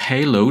that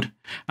payload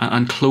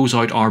and close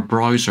out our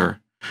browser.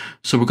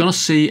 So we're going to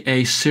see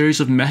a series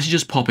of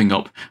messages popping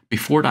up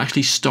before it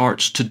actually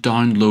starts to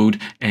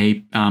download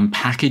a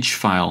package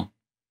file.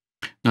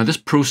 Now this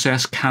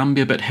process can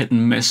be a bit hit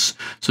and miss,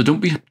 so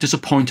don't be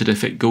disappointed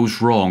if it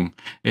goes wrong.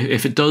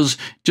 If it does,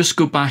 just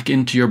go back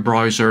into your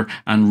browser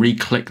and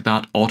re-click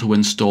that auto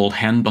install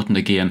hen button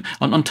again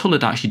until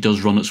it actually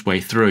does run its way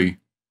through.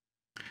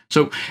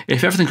 So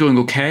if everything's going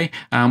okay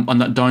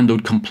and that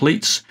download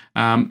completes,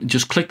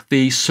 just click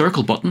the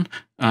circle button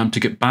to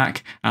get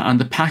back, and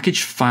the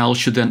package file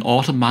should then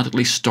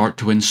automatically start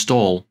to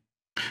install.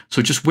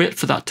 So just wait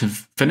for that to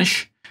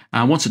finish,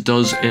 and once it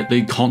does,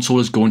 the console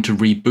is going to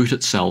reboot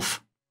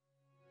itself.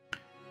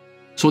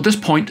 So at this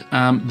point,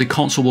 the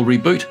console will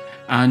reboot,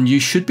 and you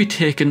should be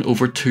taken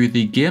over to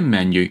the game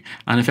menu,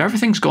 and if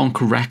everything's gone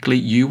correctly,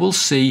 you will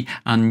see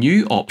a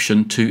new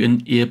option to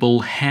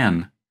enable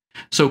hen.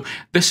 So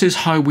this is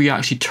how we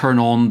actually turn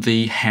on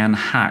the hen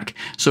hack.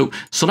 So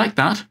select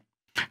that,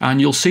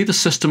 and you'll see the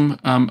system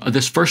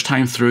this first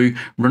time through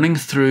running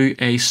through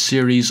a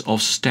series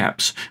of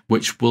steps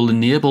which will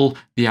enable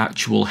the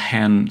actual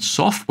hen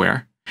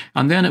software,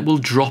 and then it will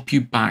drop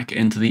you back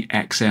into the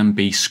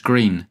XMB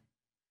screen.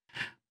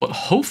 But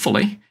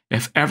hopefully,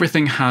 if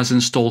everything has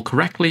installed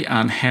correctly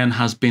and hen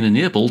has been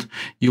enabled,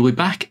 you'll be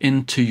back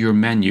into your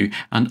menu,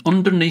 and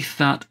underneath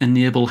that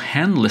enable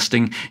hen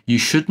listing, you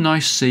should now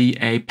see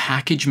a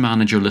package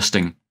manager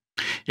listing.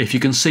 If you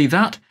can see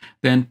that,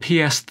 then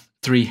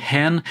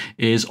PS3HEN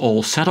is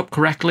all set up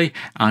correctly,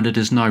 and it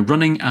is now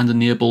running and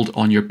enabled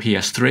on your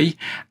PS3,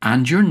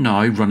 and you're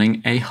now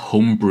running a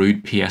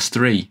homebrewed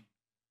PS3.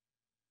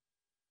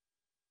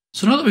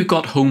 So now that we've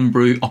got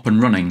homebrew up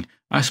and running,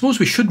 I suppose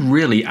we should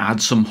really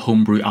add some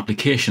homebrew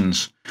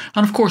applications.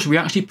 And of course, we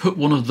actually put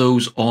one of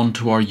those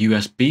onto our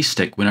USB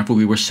stick whenever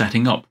we were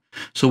setting up.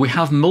 So we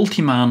have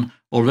Multiman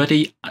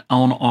already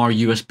on our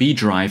USB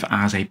drive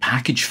as a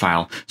package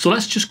file. So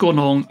let's just go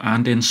along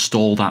and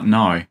install that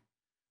now.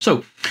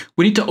 So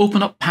we need to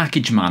open up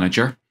Package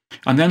Manager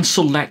and then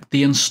select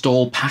the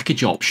Install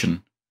Package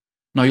option.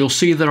 Now you'll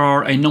see there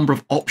are a number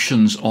of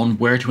options on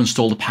where to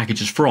install the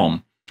packages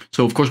from.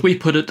 So of course we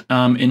put it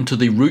into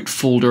the root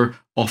folder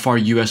of our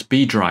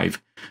USB drive.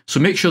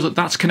 So make sure that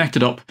that's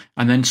connected up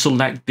and then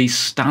select the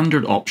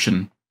standard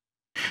option.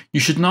 You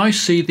should now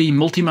see the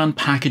Multiman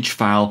package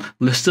file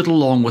listed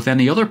along with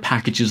any other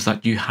packages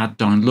that you had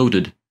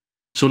downloaded.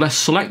 So let's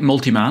select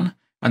Multiman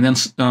and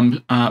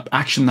then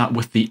action that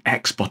with the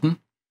X button.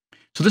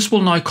 So this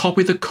will now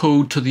copy the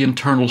code to the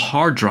internal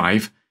hard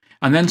drive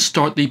and then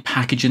start the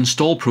package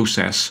install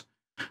process.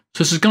 So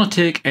this is going to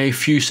take a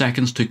few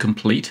seconds to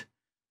complete.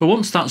 But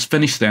once that's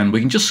finished, then we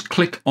can just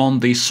click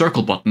on the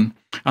circle button,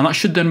 and that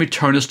should then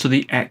return us to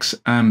the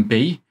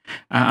XMB,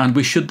 and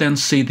we should then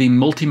see the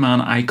Multiman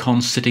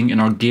icon sitting in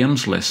our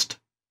games list.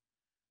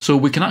 So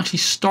we can actually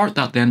start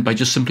that then by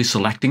just simply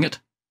selecting it.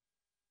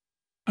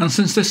 And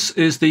since this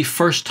is the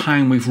first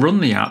time we've run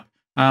the app,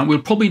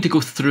 we'll probably need to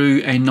go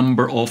through a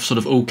number of sort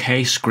of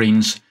OK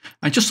screens,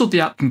 just so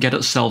the app can get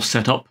itself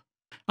set up.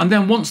 And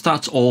then once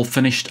that's all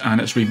finished and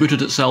it's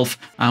rebooted itself,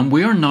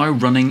 we are now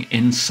running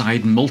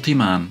inside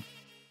Multiman.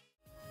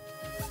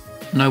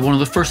 Now, one of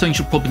the first things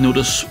you'll probably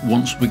notice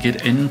once we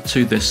get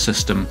into this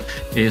system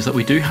is that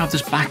we do have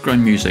this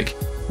background music.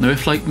 Now,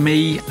 if like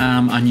me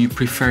and you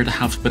prefer to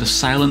have a bit of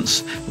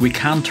silence, we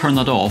can turn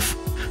that off.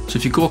 So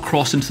if you go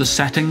across into the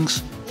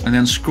settings and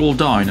then scroll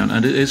down,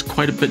 and it is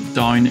quite a bit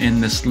down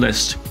in this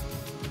list,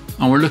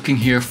 and we're looking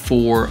here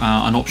for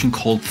an option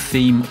called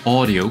Theme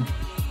Audio.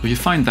 If you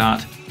find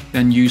that,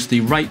 then use the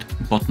right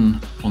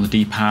button on the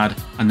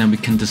D-pad, and then we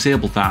can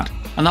disable that,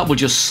 and that will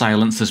just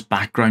silence this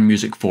background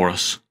music for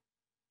us.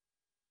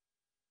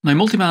 Now,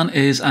 Multiman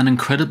is an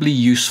incredibly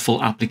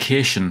useful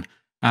application,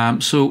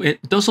 so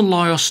it does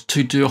allow us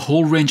to do a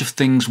whole range of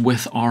things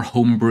with our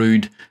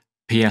homebrewed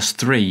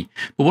PS3,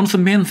 but one of the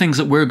main things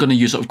that we're going to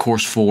use it, of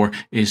course, for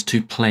is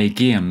to play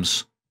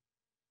games.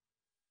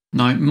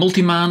 Now,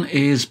 Multiman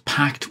is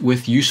packed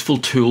with useful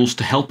tools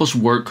to help us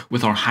work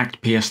with our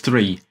hacked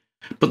PS3,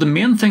 but the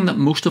main thing that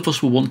most of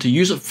us will want to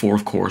use it for,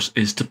 of course,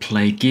 is to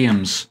play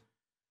games.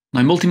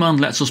 Now, Multiman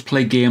lets us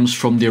play games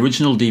from the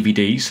original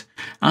DVDs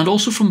and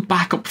also from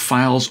backup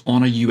files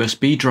on a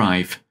USB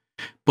drive,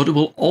 but it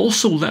will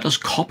also let us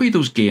copy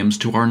those games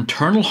to our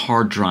internal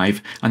hard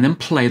drive and then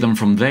play them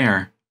from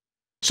there.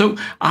 So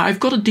I've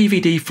got a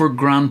DVD for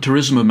Gran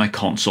Turismo in my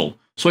console,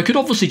 so I could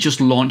obviously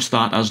just launch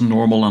that as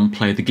normal and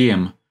play the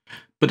game.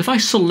 But if I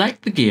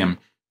select the game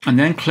and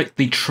then click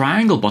the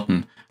triangle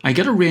button, I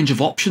get a range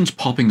of options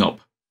popping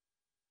up.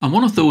 And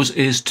one of those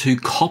is to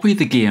copy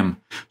the game.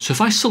 So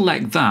if I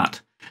select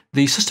that,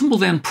 the system will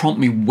then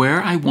prompt me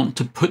where I want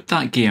to put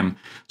that game.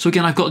 So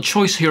again, I've got a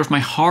choice here of my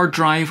hard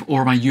drive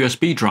or my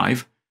USB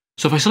drive.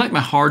 So if I select my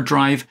hard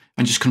drive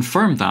and just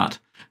confirm that,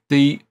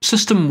 the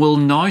system will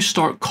now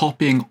start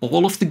copying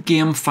all of the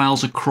game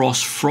files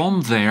across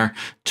from there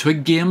to a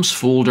games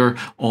folder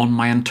on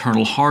my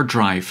internal hard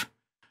drive.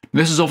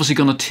 This is obviously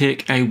going to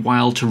take a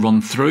while to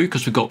run through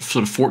because we've got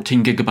sort of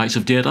 14 gigabytes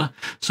of data.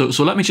 So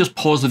let me just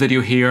pause the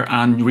video here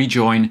and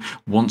rejoin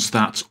once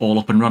that's all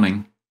up and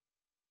running.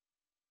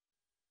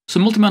 So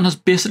Multiman has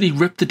basically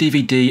ripped the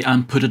DVD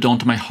and put it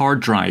onto my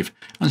hard drive.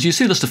 And so you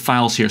see a list of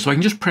files here, so I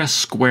can just press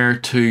square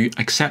to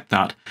accept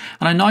that.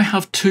 And I now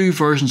have two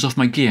versions of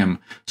my game.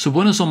 So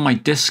one is on my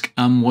disk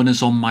and one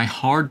is on my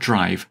hard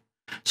drive.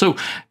 So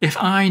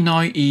if I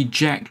now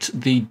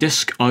eject the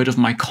disk out of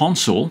my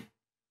console,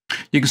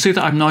 you can see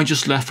that I'm now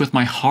just left with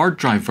my hard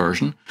drive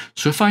version.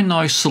 So if I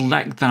now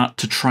select that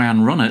to try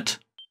and run it,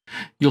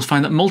 you'll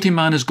find that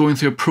Multiman is going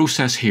through a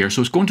process here.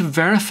 So it's going to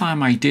verify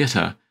my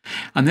data,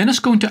 and then it's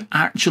going to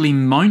actually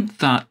mount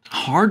that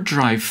hard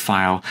drive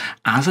file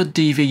as a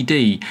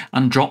DVD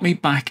and drop me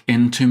back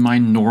into my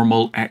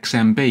normal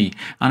XMB.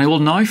 And I will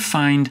now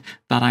find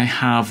that I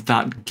have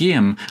that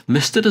game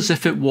listed as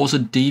if it was a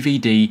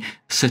DVD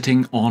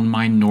sitting on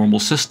my normal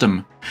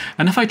system.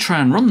 And if I try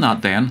and run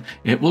that, then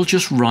it will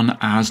just run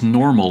as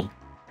normal.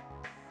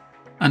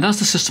 And as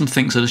the system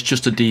thinks that it's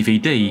just a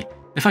DVD,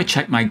 if I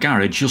check my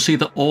garage, you'll see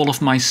that all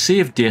of my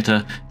saved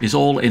data is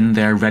all in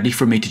there ready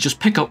for me to just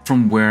pick up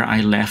from where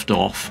I left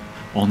off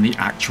on the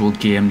actual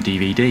game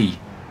DVD.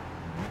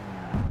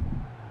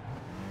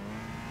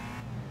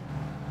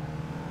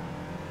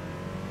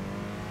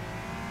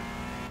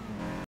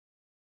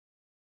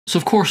 So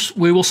of course,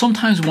 we will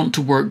sometimes want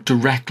to work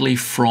directly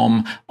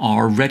from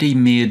our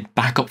ready-made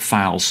backup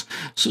files.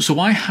 So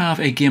I have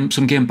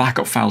some game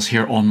backup files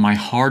here on my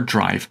hard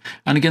drive.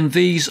 And again,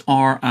 these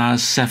are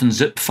as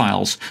 7-zip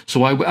files.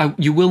 So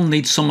you will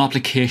need some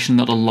application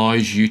that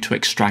allows you to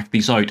extract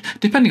these out,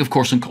 depending of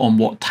course on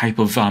what type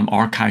of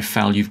archive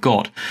file you've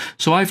got.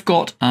 So I've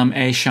got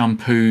a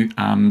Shampoo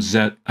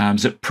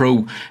Zip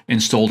Pro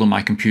installed on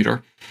my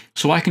computer.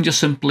 So I can just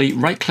simply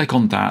right-click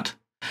on that,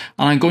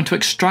 and I'm going to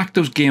extract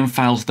those game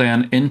files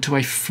then into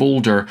a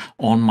folder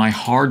on my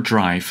hard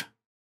drive.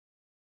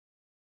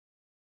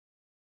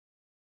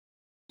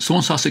 So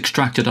once that's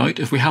extracted out,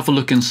 if we have a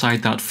look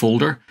inside that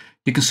folder,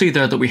 you can see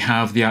there that we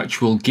have the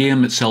actual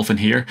game itself in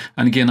here.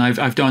 And again,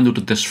 I've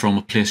downloaded this from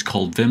a place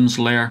called Vim's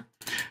Lair.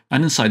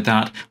 And inside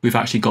that, we've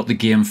actually got the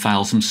game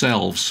files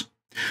themselves.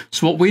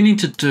 So what we need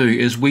to do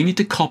is we need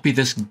to copy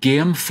this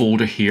game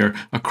folder here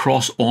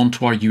across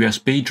onto our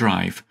USB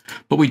drive.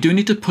 But we do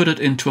need to put it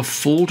into a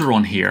folder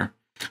on here.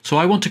 So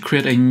I want to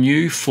create a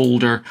new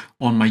folder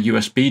on my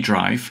USB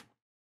drive.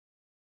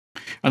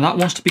 And that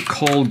wants to be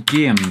called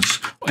Games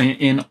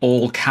in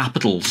all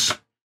capitals.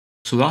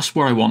 So that's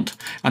where I want.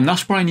 And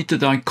that's where I need to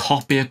now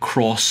copy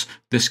across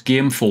this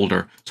game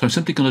folder. So I'm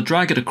simply going to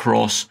drag it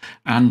across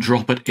and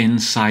drop it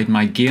inside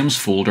my Games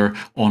folder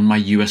on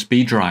my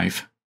USB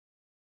drive.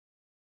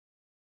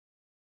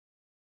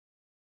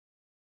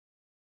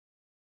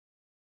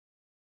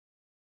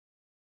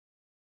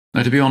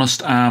 Now, to be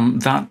honest,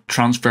 that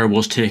transfer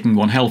was taking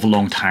one hell of a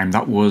long time.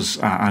 That was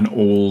an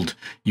old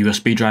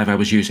USB drive I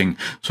was using.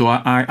 So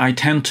I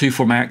tend to,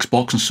 for my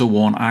Xbox and so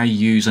on, I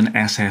use an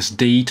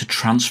SSD to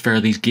transfer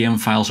these game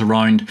files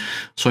around.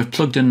 So I've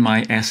plugged in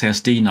my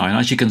SSD now, and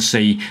as you can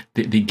see,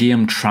 the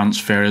game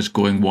transfer is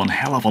going one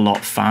hell of a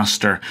lot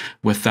faster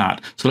with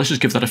that. So let's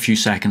just give that a few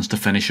seconds to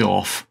finish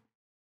off.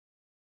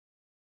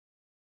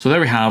 So there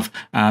we have,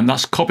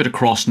 that's copied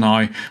across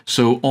now.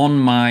 So on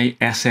my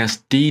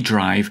SSD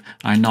drive,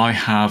 I now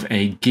have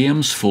a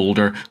games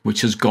folder which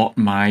has got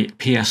my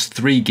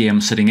PS3 game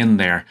sitting in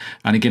there.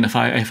 And again, if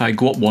I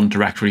go up one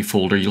directory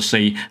folder, you'll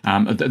see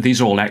these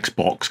are all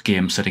Xbox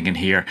games sitting in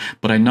here.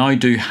 But I now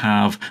do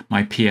have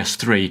my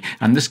PS3,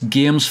 and this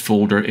games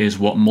folder is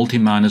what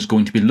Multiman is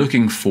going to be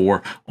looking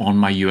for on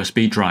my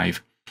USB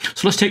drive.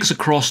 So let's take us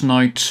across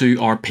now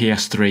to our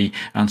PS3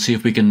 and see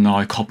if we can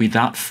now copy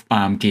that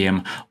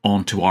game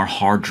onto our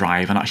hard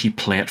drive and actually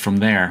play it from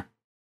there.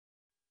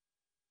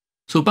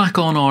 So back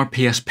on our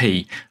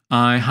PSP,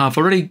 I have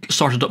already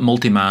started up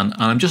Multiman,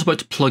 and I'm just about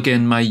to plug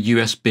in my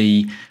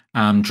USB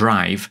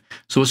drive.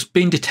 So it's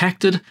been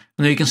detected, and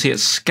there you can see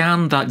it's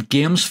scanned that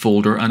games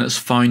folder and it's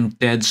found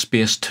Dead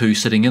Space 2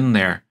 sitting in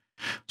there.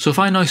 So if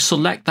I now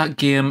select that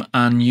game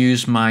and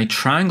use my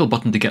triangle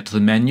button to get to the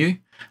menu,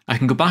 I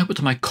can go back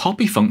to my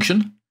copy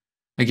function.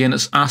 Again,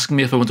 it's asking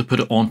me if I want to put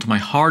it onto my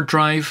hard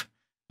drive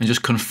and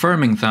just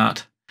confirming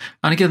that.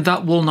 And again,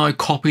 that will now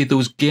copy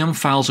those game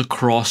files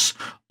across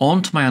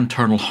onto my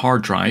internal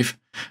hard drive.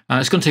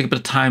 It's going to take a bit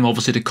of time,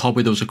 obviously, to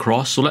copy those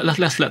across. So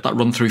let's let that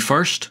run through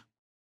first.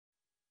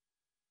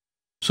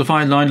 So if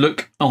I now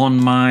look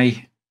on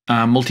my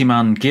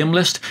Multiman game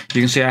list,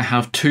 you can see I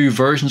have two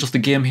versions of the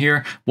game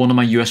here. One on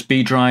my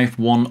USB drive,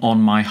 one on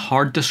my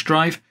hard disk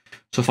drive.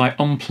 So if I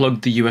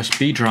unplug the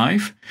USB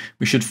drive,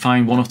 we should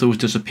find one of those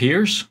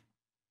disappears.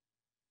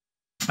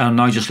 And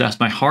now just left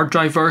my hard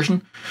drive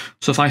version.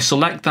 So if I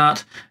select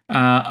that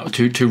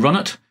to run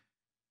it,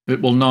 it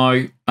will now,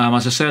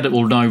 as I said, it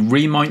will now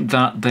remount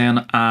that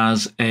then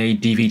as a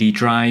DVD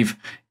drive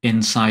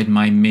inside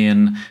my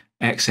main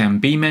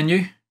XMB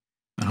menu.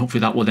 And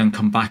hopefully that will then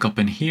come back up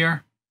in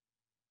here.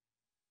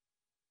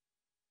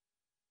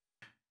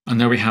 And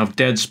there we have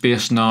Dead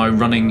Space now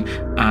running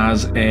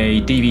as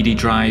a DVD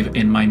drive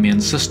in my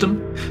main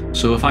system.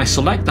 So if I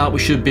select that, we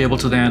should be able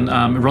to then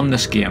run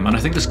this game. And I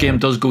think this game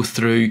does go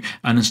through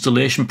an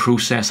installation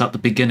process at the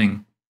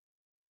beginning.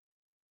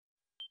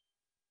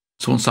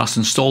 So once that's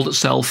installed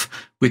itself,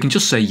 we can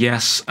just say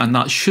yes, and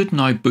that should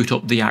now boot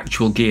up the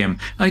actual game.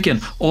 And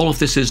again, all of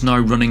this is now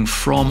running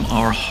from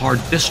our hard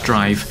disk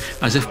drive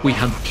as if we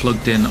had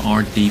plugged in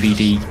our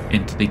DVD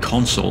into the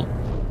console.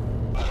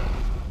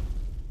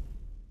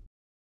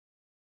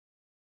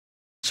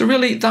 So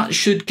really, that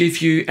should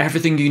give you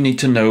everything you need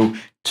to know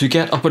to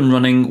get up and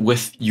running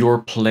with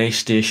your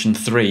PlayStation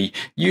 3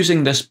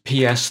 using this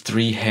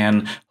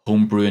PS3HEN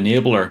homebrew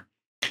enabler.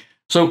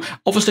 So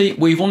obviously,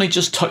 we've only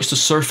just touched the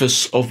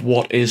surface of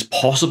what is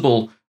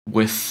possible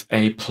with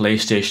a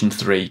PlayStation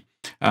 3.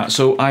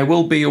 So I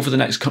will be, over the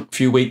next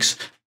few weeks,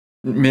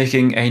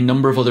 making a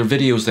number of other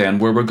videos then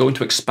where we're going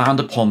to expand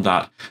upon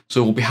that.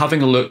 So we'll be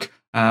having a look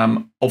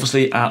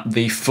obviously at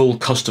the full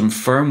custom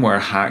firmware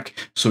hack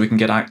so we can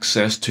get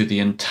access to the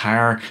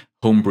entire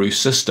homebrew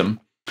system.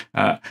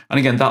 And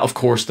again, that of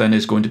course then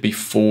is going to be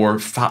for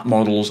Phat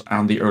models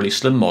and the early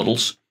Slim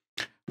models.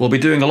 We'll be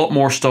doing a lot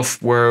more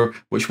stuff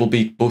which will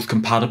be both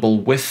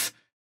compatible with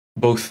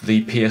both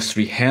the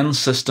PS3HEN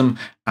system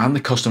and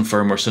the custom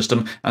firmware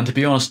system, and to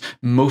be honest,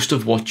 most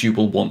of what you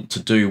will want to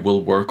do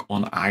will work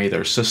on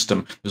either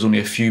system. There's only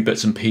a few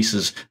bits and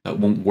pieces that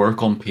won't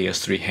work on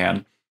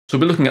PS3HEN. So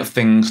we'll be looking at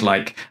things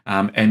like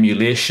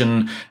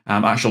emulation,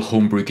 actual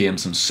homebrew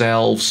games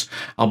themselves.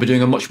 I'll be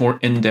doing a much more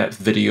in-depth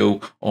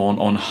video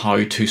on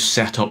how to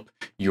set up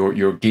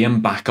your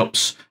game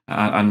backups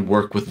and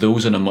work with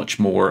those in a much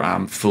more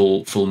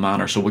full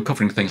manner. So we're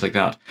covering things like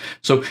that.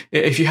 So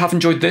if you have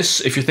enjoyed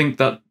this, if you think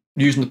that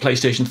using the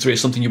PlayStation 3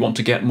 is something you want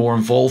to get more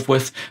involved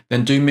with,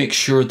 then do make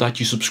sure that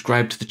you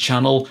subscribe to the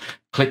channel,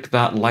 click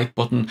that like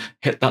button,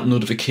 hit that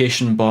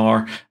notification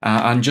bar,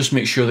 and just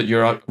make sure that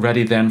you're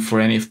ready then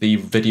for any of the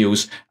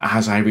videos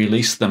as I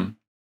release them.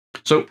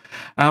 So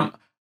I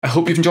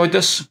hope you've enjoyed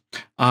this.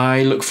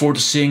 I look forward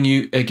to seeing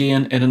you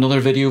again in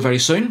another video very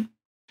soon,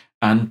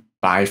 and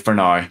bye for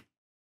now.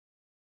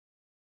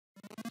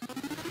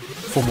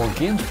 For more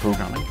games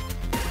programming,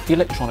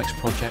 electronics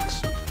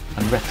projects,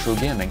 and retro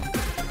gaming,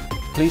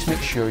 please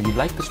make sure you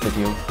like this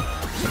video,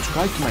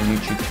 subscribe to my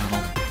YouTube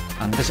channel,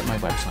 and visit my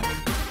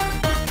website.